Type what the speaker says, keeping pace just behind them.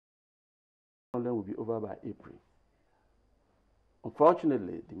problem will be over by April.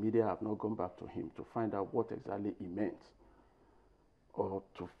 Unfortunately, the media have not gone back to him to find out what exactly he meant, or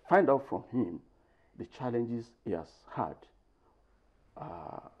to find out from him the challenges he has had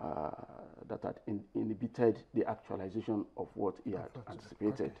that had inhibited the actualization of what he had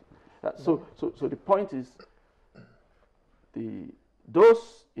anticipated. Okay. So the point is,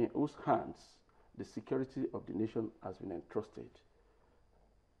 those in whose hands the security of the nation has been entrusted,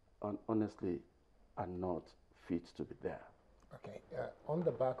 and honestly, are not fit to be there. Okay. On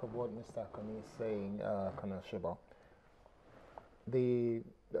the back of what Mr. Akanni is saying, Colonel Shobo, the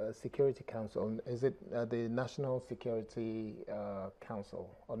Security Council, is it the National Security Council,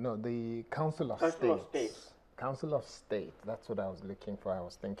 or no, the Council of States? Council of State, that's what I was looking for. I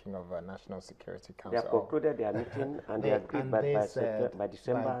was thinking of a National Security Council. They have concluded their meeting and they agreed by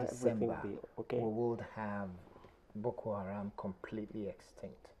December, everything will be okay. We would have Boko Haram completely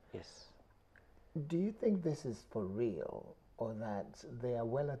extinct. Yes. Do you think this is for real, or that they are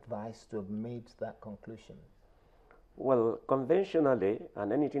well advised to have made that conclusion? Well, conventionally,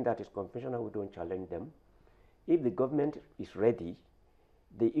 and anything that is conventional, we don't challenge them. If the government is ready,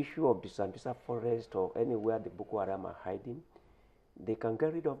 the issue of the Sambisa forest or anywhere the Boko Haram are hiding, they can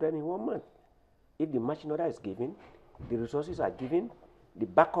get rid of them in 1 month. If the marching order is given, the resources are given, the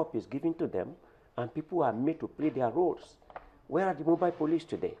backup is given to them, and people are made to play their roles. Where are the mobile police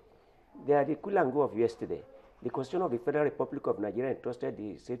today? They are the cool and go of yesterday. The Constitution of the Federal Republic of Nigeria entrusted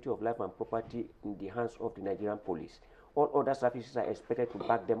the safety of life and property in the hands of the Nigerian police. All other services are expected to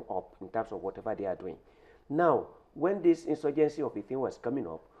back them up in terms of whatever they are doing. Now, when this insurgency of the thing was coming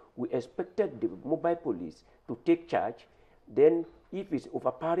up, we expected the mobile police to take charge. Then, if it's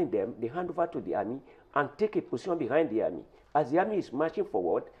overpowering them, they hand over to the army and take a position behind the army. As the army is marching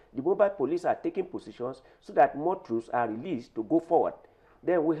forward, the mobile police are taking positions so that more troops are released to go forward.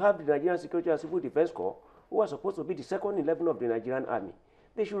 Then we have the Nigerian Security and Civil Defense Corps, who are supposed to be the second in level of the Nigerian army.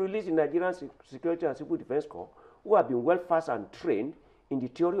 They should release the Nigerian Security and Civil Defense Corps, who have been well versed and trained in the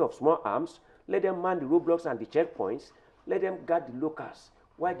theory of small arms. Let them man the roadblocks and the checkpoints. Let them guard the locals,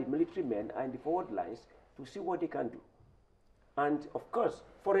 while the military men are in the forward lines to see what they can do. And of course,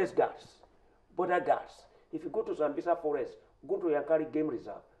 forest guards, border guards. If you go to Sambisa Forest, go to Yankari Game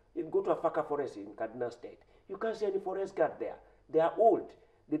Reserve, if you go to Afaka Forest in Kaduna State, you can't see any forest guard there. They are old.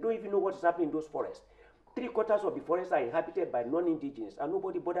 They don't even know what is happening in those forests. 3/4 of the forests are inhabited by non-indigenous, and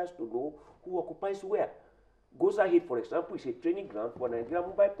nobody bothers to know who occupies where. Goza Hill, for example, is a training ground for Nigerian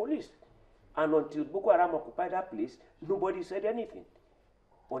mobile police. And until Boko Haram occupied that place, nobody said anything.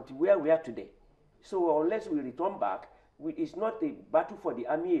 Until where we are today. So unless we return back, it's not a battle for the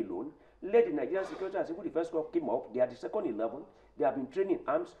army alone. Let the Nigerian Security and Civil Defense Corps come up. They are the second in level. They have been training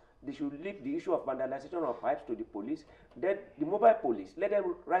arms. They should leave the issue of vandalization of pipes to the police. Then the mobile police, let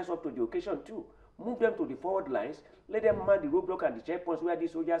them rise up to the occasion too. Move them to the forward lines. Let them man the roadblock and the checkpoints where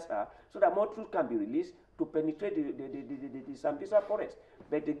these soldiers are, so that more troops can be released to penetrate the Sambisa forest.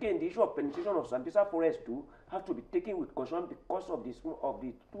 But again, the issue of penetration of Sambisa forest too has to be taken with caution because of the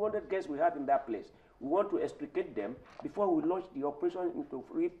 200 guests we have in that place. We want to extricate them before we launch the operation into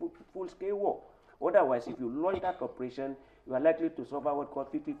full-scale war. Otherwise, if you launch that operation, you are likely to suffer what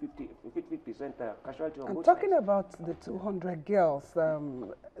called 50% casualty on both sides. Talking about the 200 girls,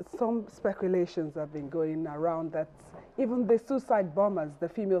 some speculations have been going around that even the suicide bombers, the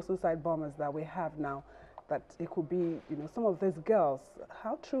female suicide bombers that we have now, that it could be, some of these girls.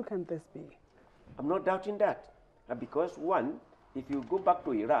 How true can this be? I'm not doubting that, because one, if you go back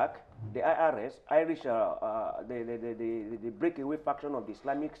to Iraq, the Irish, the breakaway faction of the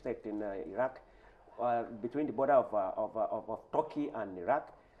Islamic State in Iraq, between the border of Turkey and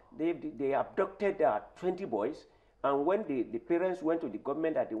Iraq, they abducted 20 boys, and when the parents went to the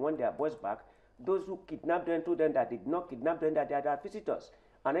government that they want their boys back, those who kidnapped them told them that they did not kidnap them, that they are visitors.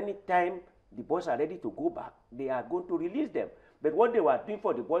 And any time the boys are ready to go back, they are going to release them. But what they were doing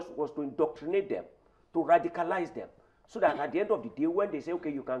for the boys was to indoctrinate them, to radicalize them, so that at the end of the day, when they say,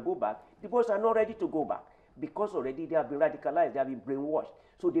 okay, you can go back, the boys are not ready to go back, because already they have been radicalized, they have been brainwashed.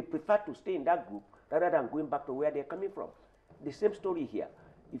 So they prefer to stay in that group rather than going back to where they're coming from. The same story here.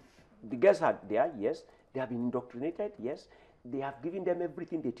 If the girls are there, yes, they have been indoctrinated, yes, they have given them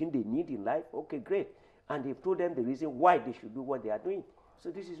everything they think they need in life, okay, great. And they've told them the reason why they should do what they are doing. So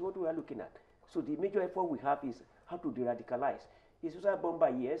this is what we are looking at. So the major effort we have is how to de-radicalize. A suicide bomber,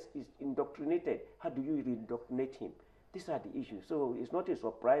 yes, is indoctrinated. How do you indoctrinate him? These are the issues. So it's not a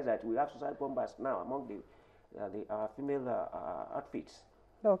surprise that we have suicide bombers now among the female outfits.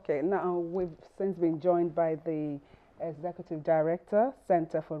 Okay, now we've since been joined by the Executive Director,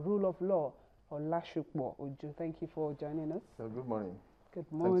 Center for Rule of Law, Olasupo. Thank you for joining us. Good morning. Good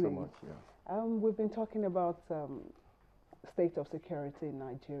morning. Thanks so much. Yeah. We've been talking about state of security in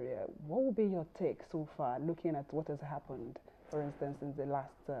Nigeria. What would be your take so far, looking at what has happened, for instance, in the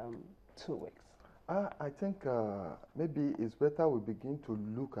last 2 weeks? I think maybe it's better we begin to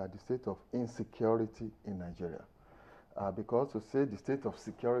look at the state of insecurity in Nigeria. Because to say the state of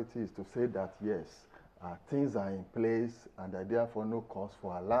security is to say that, yes, things are in place and there therefore no cause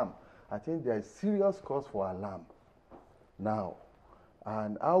for alarm. I think there is serious cause for alarm now.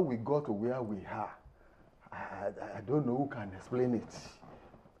 And how we got to where we are, I don't know who can explain it.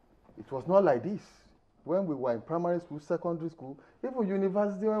 It was not like this. When we were in primary school, secondary school, even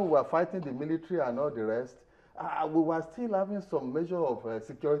university, when we were fighting the military and all the rest, we were still having some measure of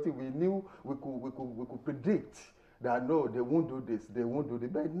security. We knew we could predict that no, they won't do this, they won't do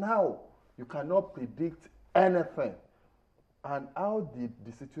that. But now, you cannot predict anything. And how did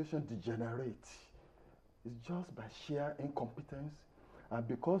the situation degenerate? It's just by sheer incompetence and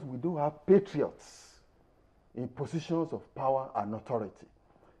because we don't have patriots in positions of power and authority.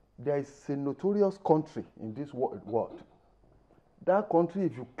 There is a notorious country in this world. That country,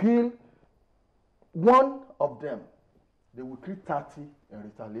 if you kill one of them, they will kill 30 in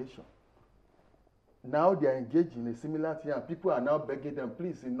retaliation. Now they are engaged in a similar thing and people are now begging them,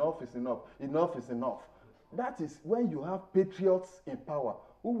 please, enough is enough, enough is enough. That is when you have patriots in power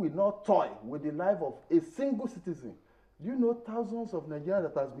who will not toy with the life of a single citizen. Do you know thousands of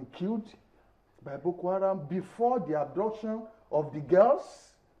Nigerians that has been killed by Boko Haram before the abduction of the girls?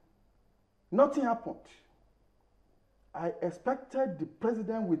 Nothing happened. I expected the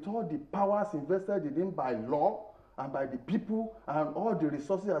president, with all the powers invested in him by law and by the people and all the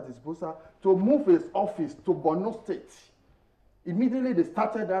resources at his disposal, to move his office to Borno State. Immediately they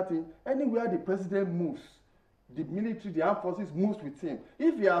started that thing. Anywhere the president moves, the military, the armed forces moves with him.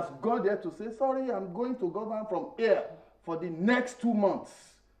 If he has gone there to say, sorry, I'm going to govern from here for the next 2 months,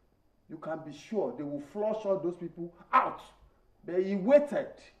 you can be sure they will flush all those people out. But he waited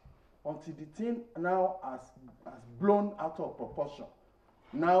until the thing now has blown out of proportion.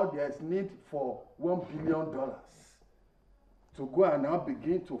 Now there is need for $1 billion to go and now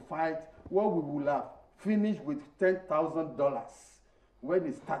begin to fight what we will have finished with $10,000 when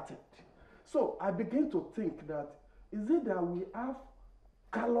it started. So I begin to think that, is it that we have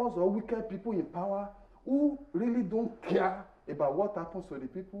callous or wicked people in power who really don't care about what happens to the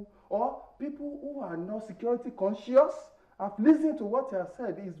people, or people who are not security conscious? I've listened to what you have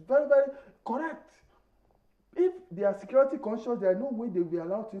said. It's very, very correct. If they are security conscious, there is no way they will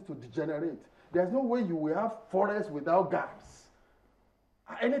allow things to degenerate. There's no way you will have forests without guards.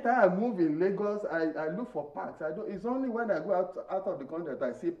 Anytime I move in Lagos, I look for parks. It's only when I go out of the country that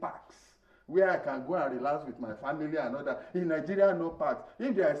I see parks where I can go and relax with my family and all that. In Nigeria, no parks.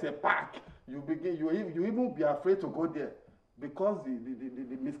 If there is a park, you even be afraid to go there because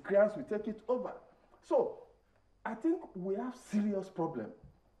the miscreants will take it over. So I think we have serious problem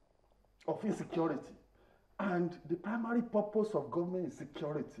of insecurity. And the primary purpose of government is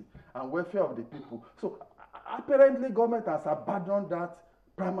security and welfare of the people. So apparently government has abandoned that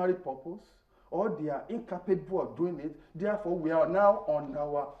primary purpose, or they are incapable of doing it. Therefore, we are now on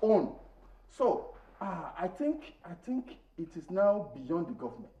our own. So I think it is now beyond the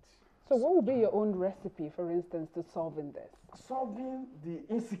government. So what would be your own recipe, for instance, to solving this? Solving the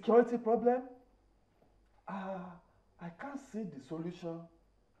insecurity problem? I can't see the solution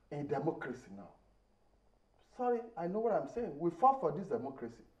in democracy now. Sorry, I know what I'm saying. We fought for this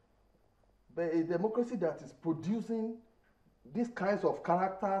democracy. But a democracy that is producing these kinds of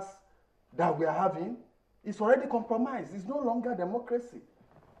characters that we are having is already compromised. It's no longer democracy.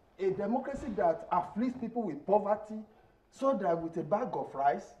 A democracy that afflicts people with poverty so that with a bag of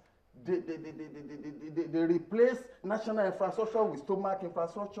rice, they replace national infrastructure with stomach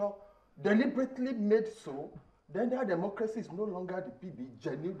infrastructure, deliberately made so, then that democracy is no longer the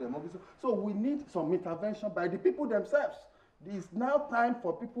genuine democracy. So we need some intervention by the people themselves. It is now time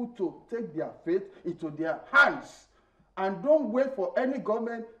for people to take their fate into their hands and don't wait for any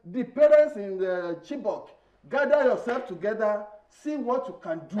government. The parents in the Chibok, gather yourself together, see what you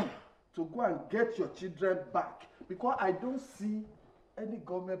can do to go and get your children back. Because I don't see any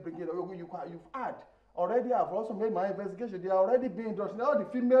government bringing it. You've had already. I've also made my investigation. They are already being done. Now the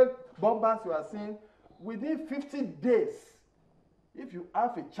female bombers you are seeing, within 50 days, if you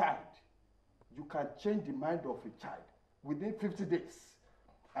have a child, you can change the mind of a child within 50 days.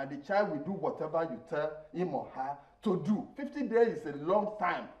 And the child will do whatever you tell him or her to do. 50 days is a long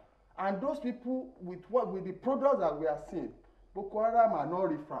time. And those people with the products that we are seeing, Boko Haram are not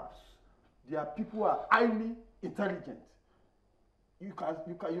riffraffs. Their people are highly intelligent. You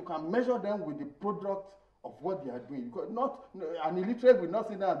can measure them with the product of what they are doing. Because an illiterate will not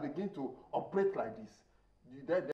sit down and begin to operate like this.